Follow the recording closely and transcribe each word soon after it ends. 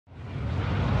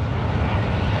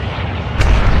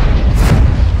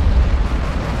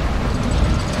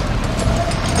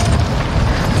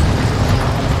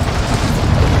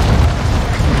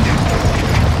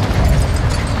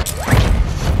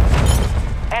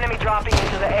dropping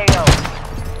into the AO.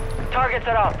 Targets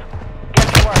are up.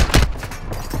 Get to work.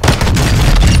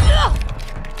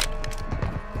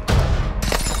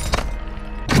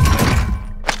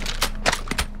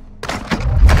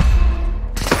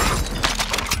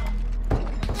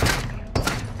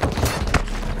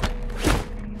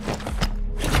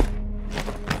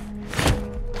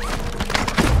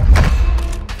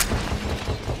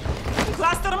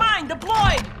 Cluster mine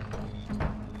deployed!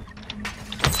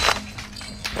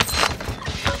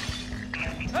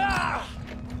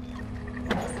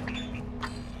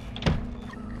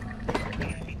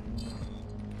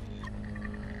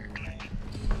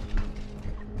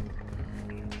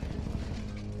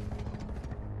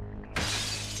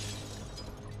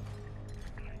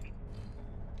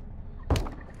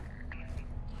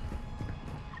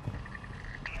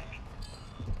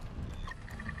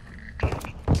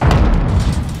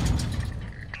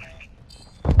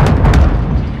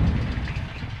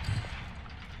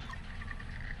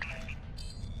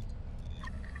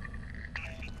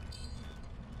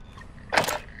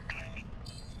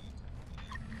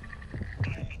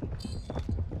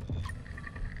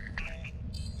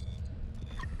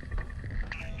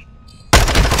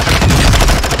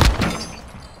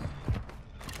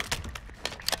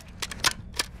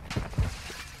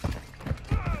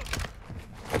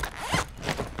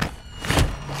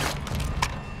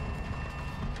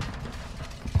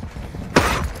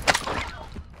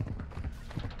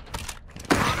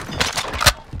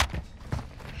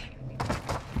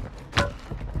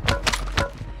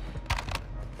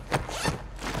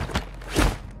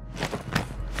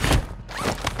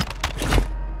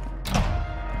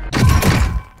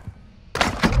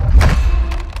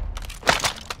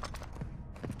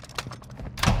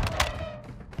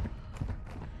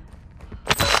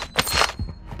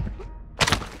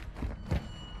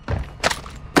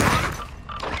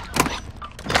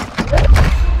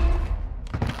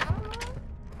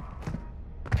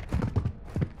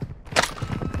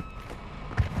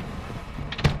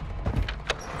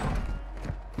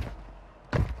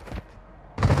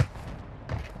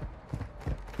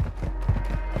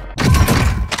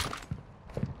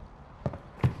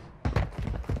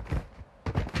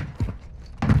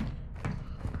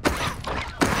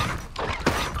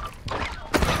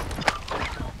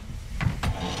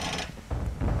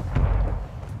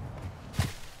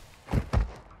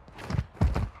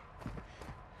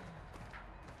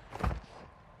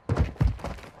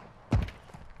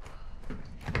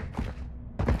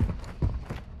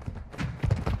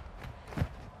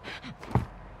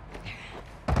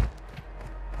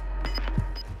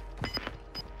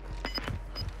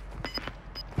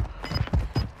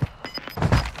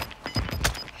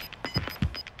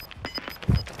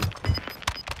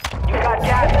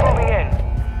 Gas moving in.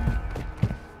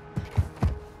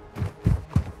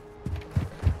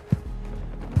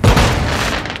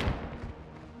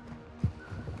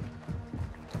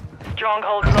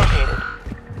 Stronghold located.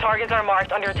 Targets are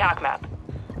marked on your attack map.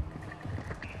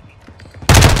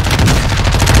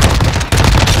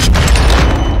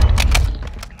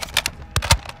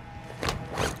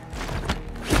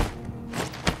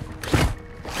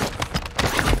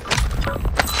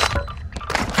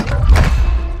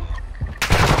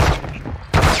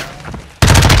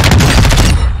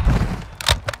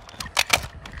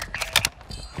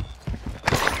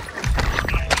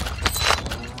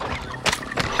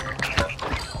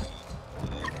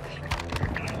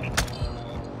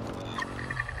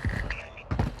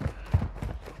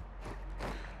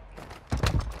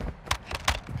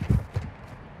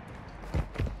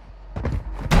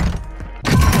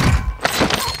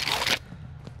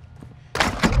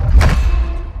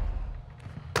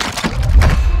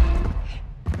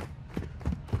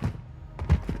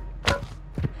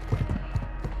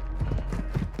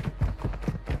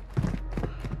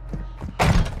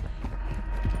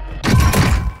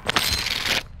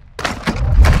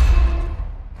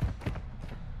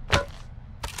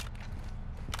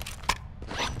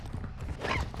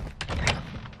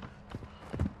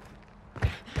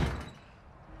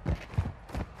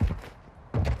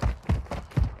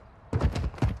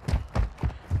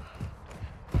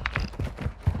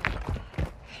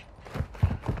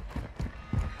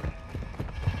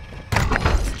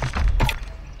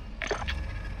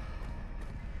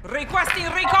 Requesting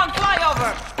recon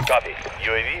flyover! Copy.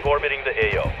 UAV orbiting the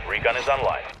AO. Recon is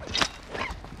online.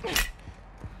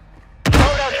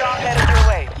 Loadout drop headed your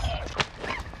way.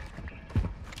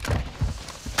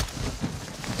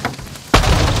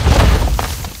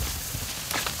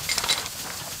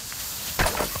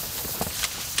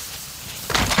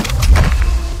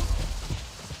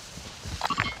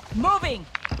 Moving!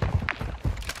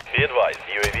 Be advised,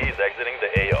 UAV is exiting the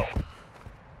AO.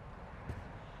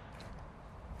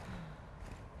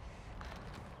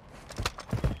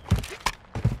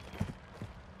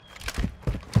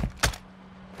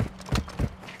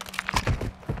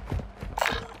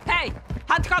 Hey!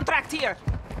 Hunt contract here!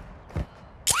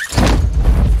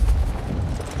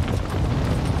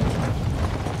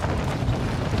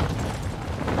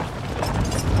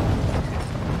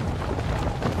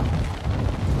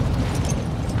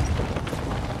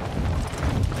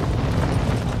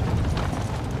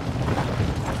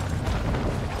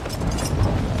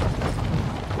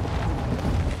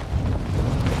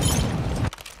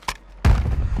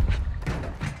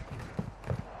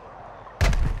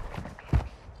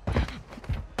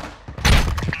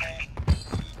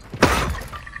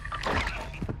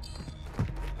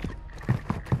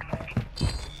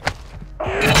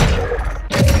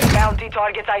 Bounty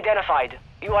targets identified.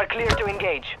 You are clear to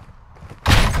engage.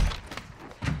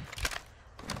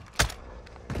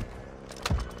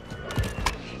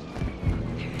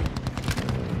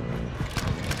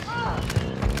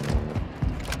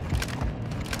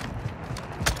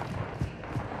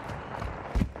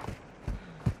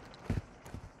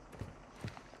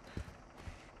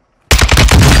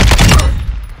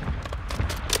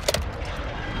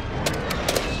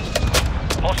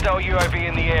 Hostile UAV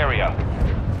in the area.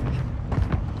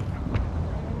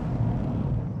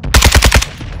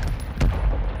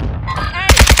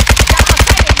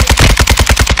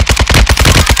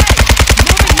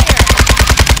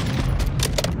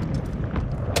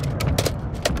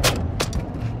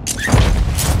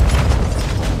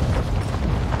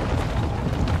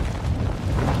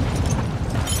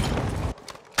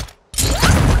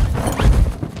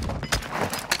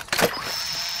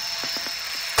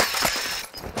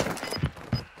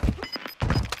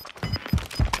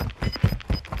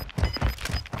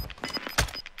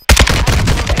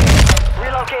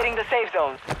 Relocating the safe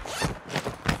zones.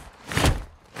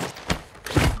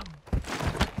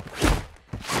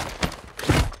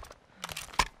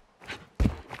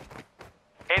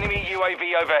 Enemy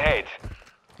UAV overhead.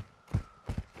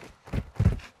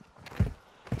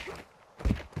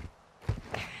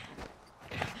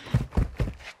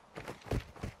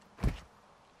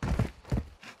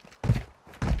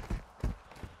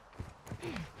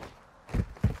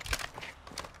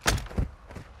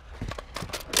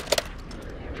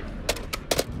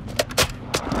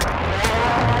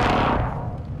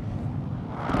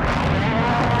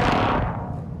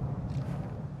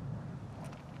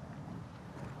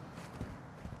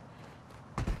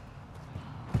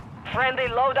 Friendly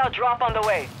loadout drop on the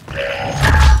way.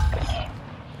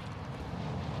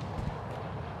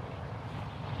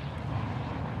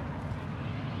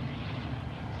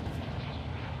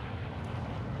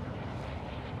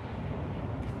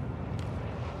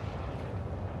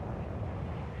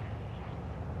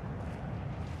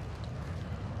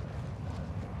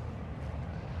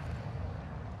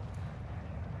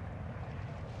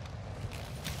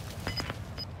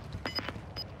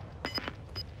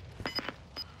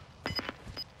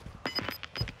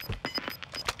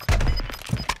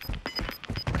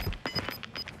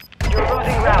 You're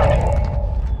losing round.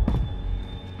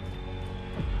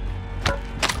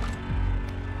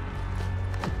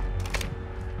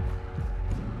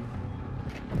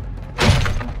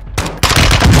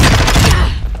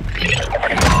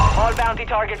 All bounty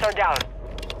targets are down.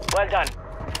 Well done.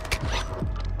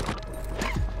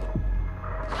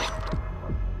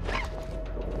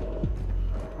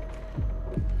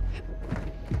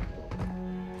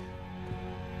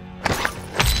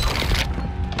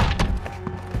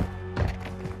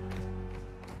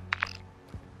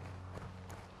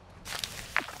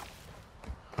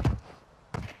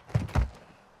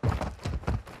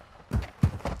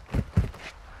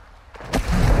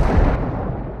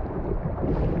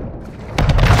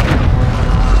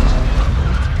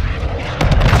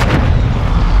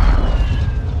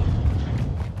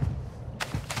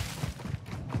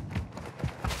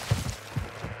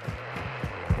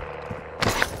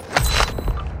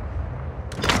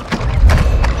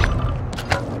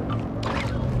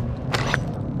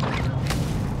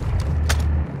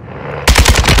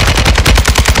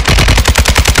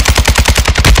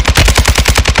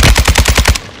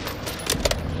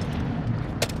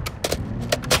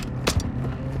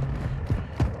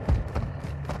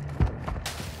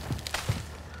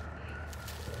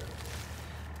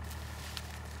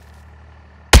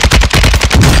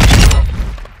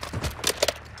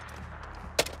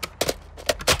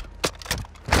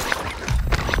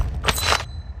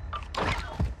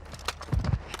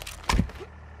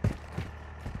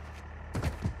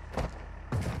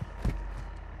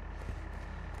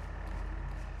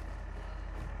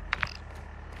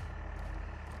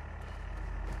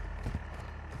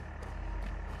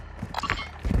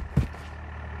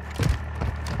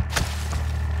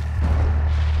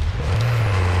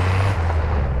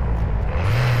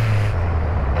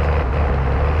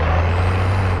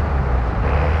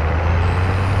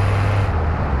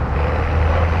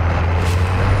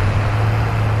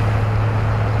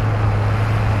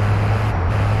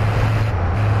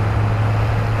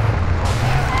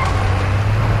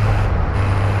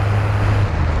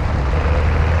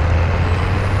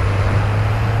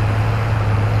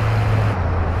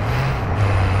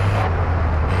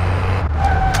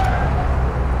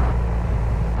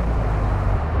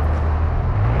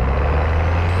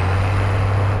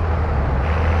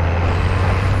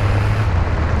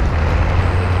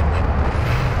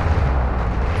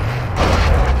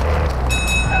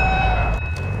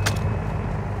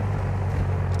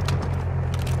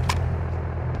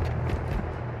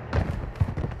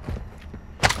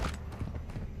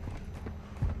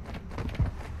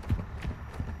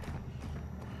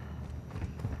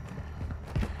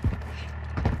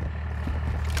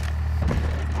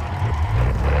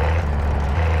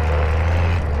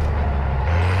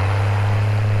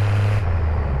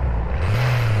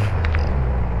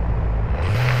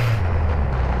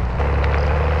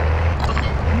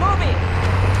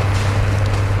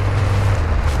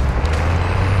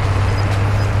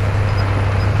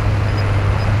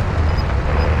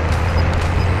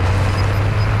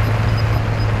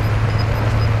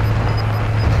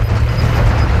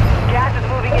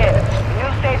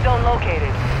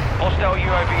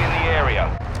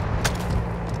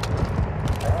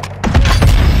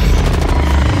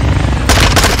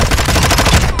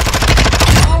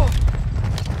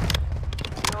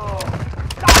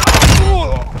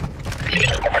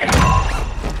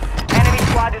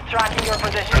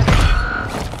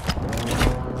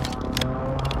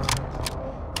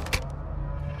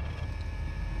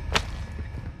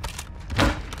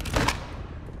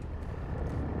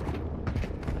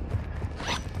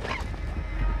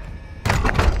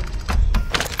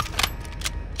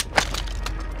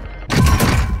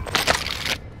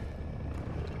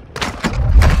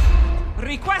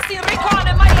 Requesting recon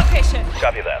at my location.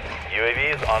 Copy that.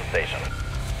 UAV is on station.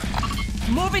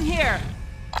 Moving here.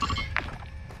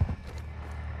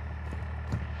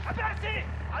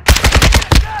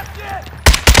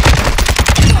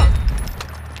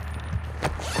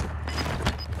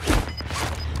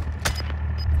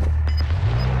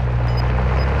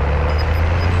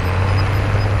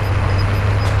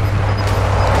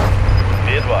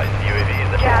 Be advised,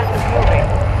 UAV is Gas is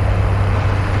moving.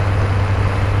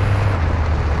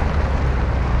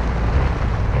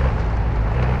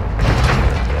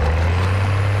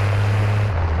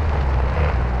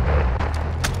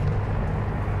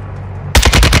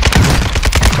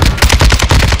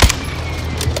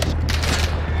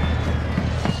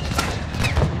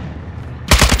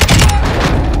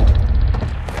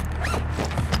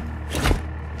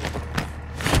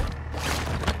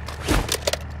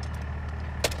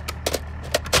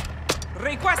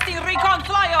 Requesting recon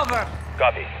flyover.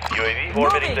 Copy. UAV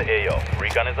orbiting the AO.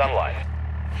 Recon is online.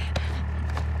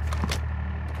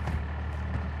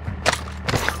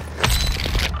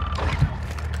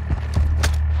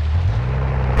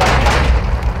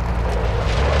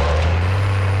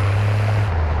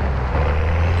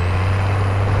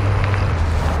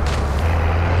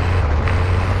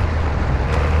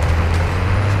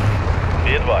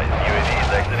 Be advised, UAV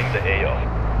is exiting the AO.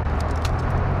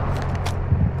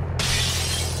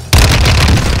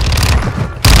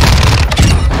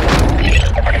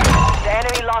 The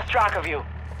enemy lost track of you.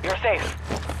 You're safe.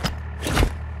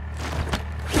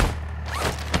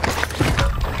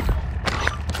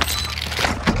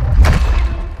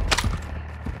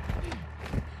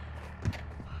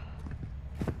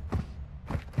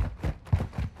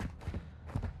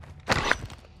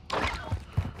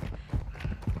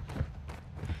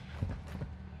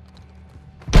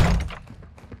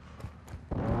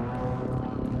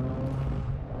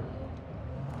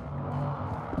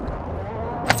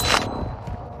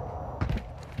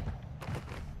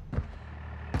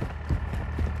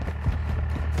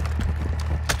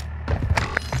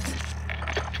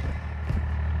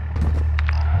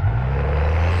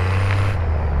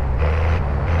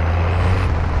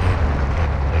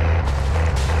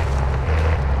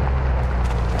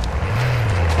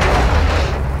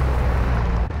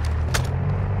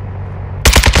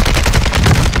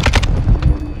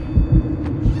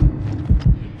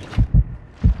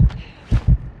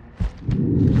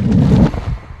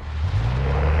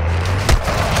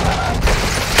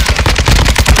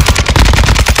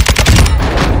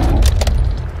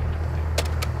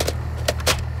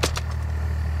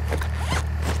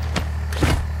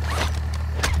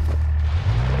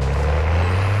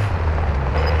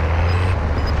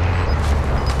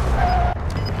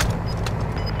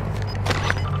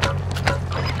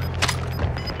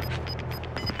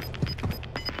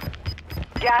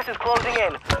 Gas is closing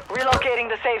in. Relocating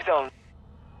the safe zone.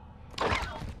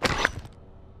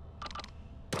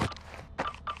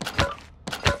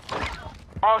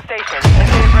 All stations,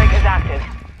 escape brake is active.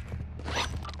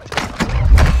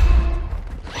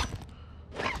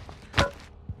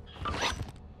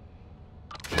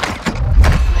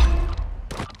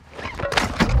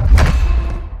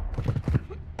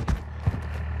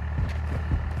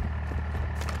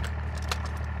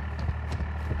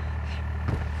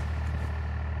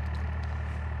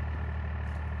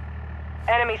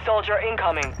 Enemy soldier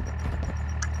incoming.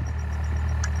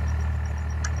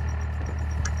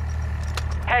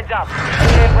 Heads up.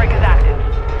 Escape brake is active.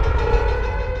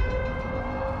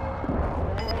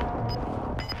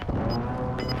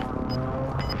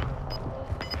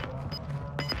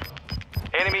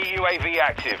 Enemy UAV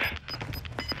active.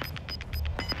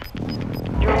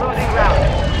 You're losing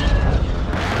ground.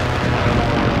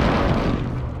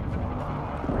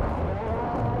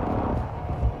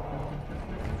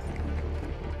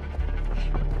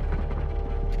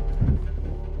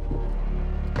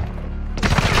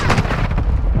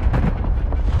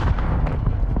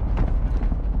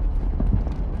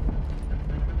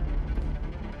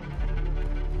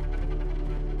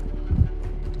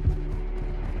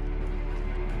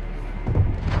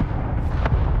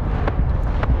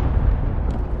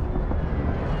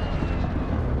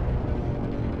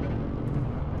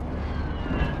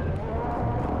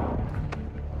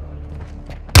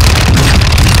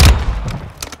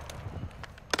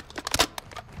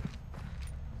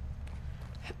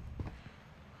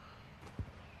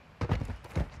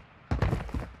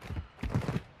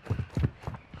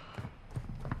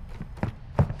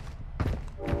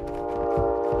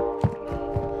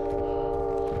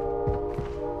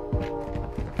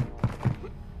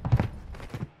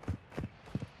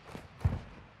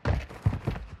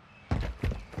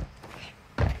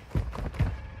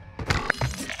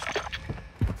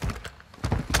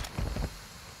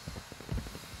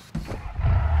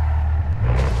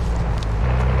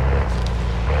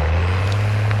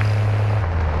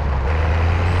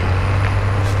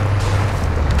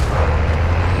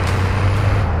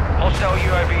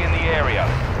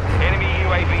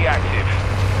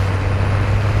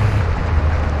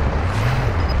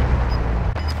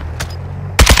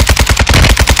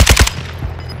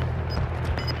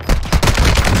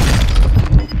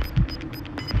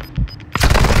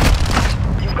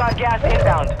 gas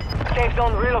inbound. Safe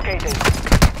zone relocating.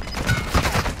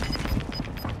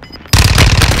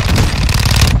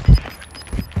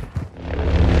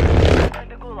 In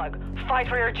the Gulag, fight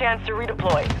for your chance to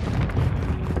redeploy.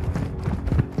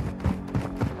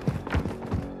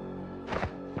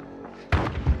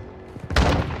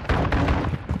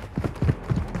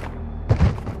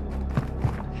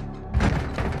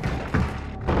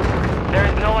 There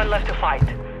is no one left to fight.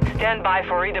 Stand by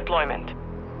for redeployment.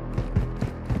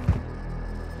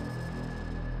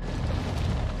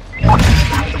 The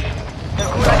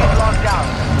Gulag is locked down.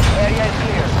 Area is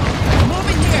clear.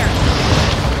 Moving here.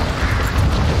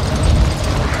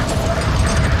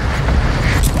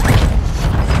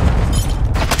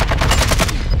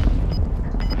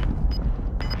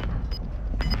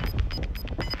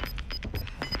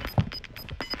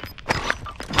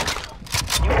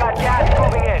 You got gas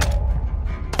moving in.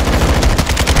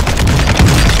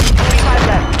 25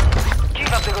 left.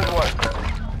 Keep up the good work.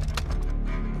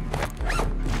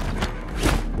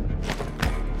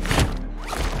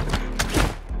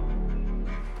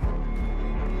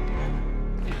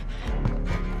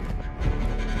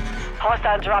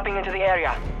 Hostile dropping into the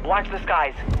area. Watch the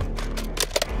skies.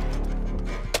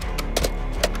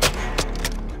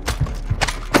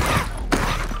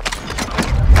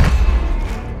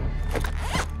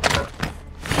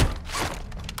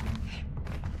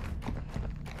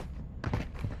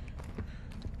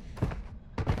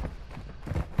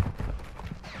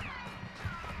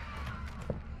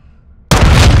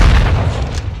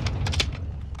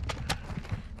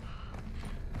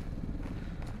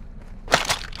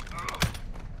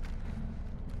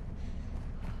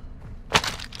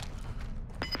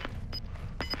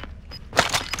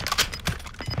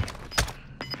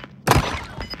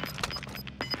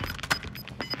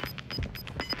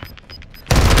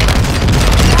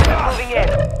 Moving in.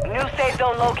 New safe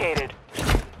zone located.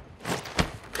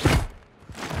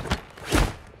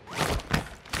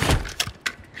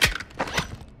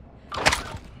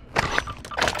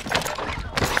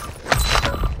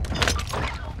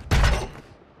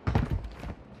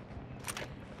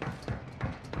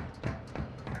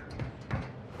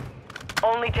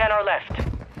 Only 10 are left.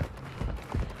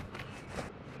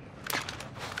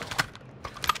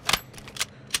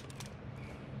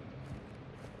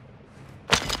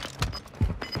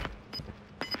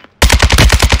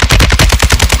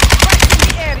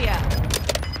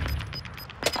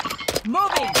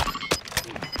 Moving!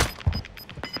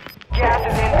 Gas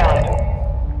is inbound.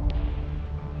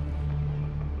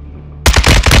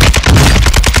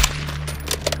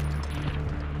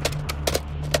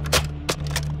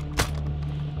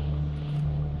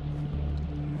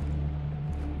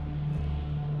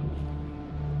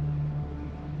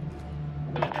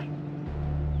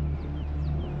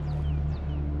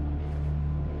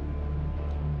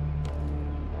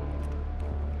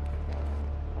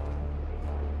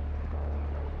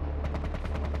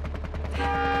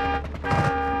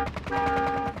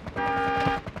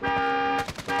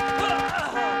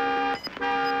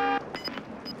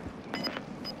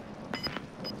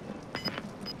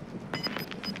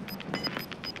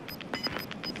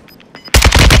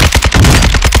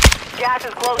 Gas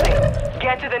is closing.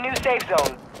 Get to the new safe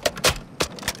zone.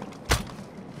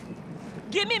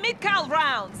 Give me mid-cal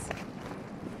rounds!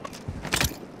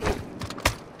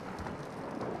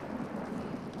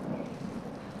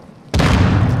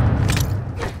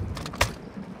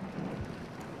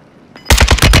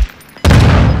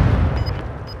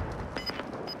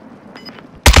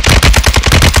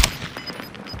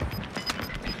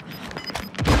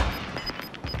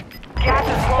 Gas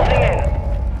is closing in.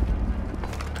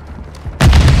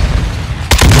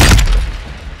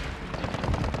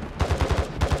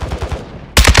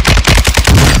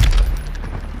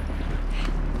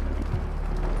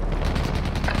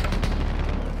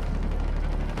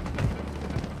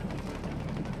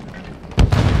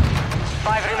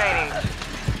 Five remaining.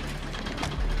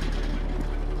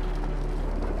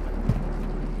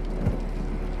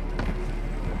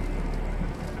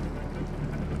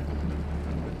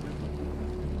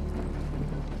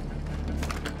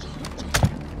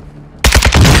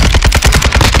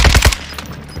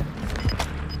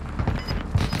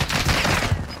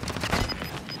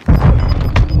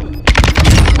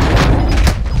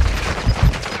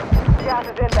 Gas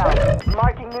is inbound.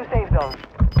 Marking new safe zone.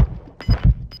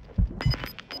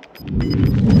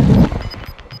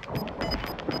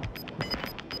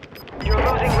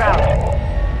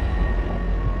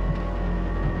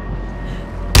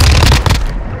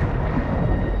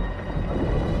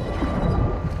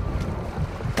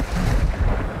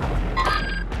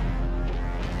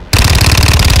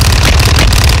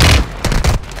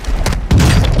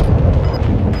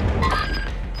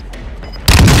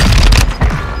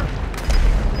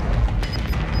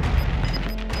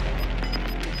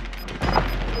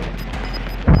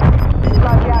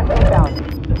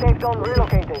 zone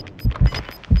relocated.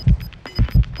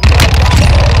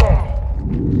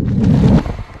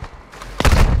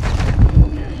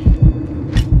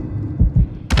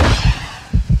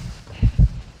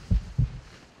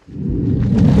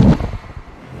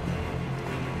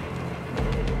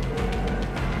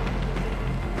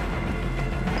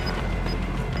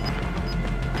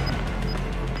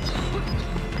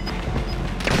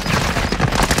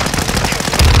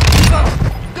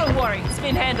 Don't worry, it's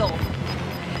been handled.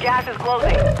 Gas is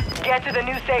closing. Get to the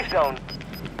new safe zone.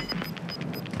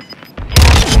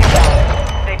 Gas is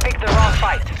inbound. They picked the wrong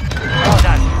fight. Well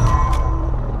done.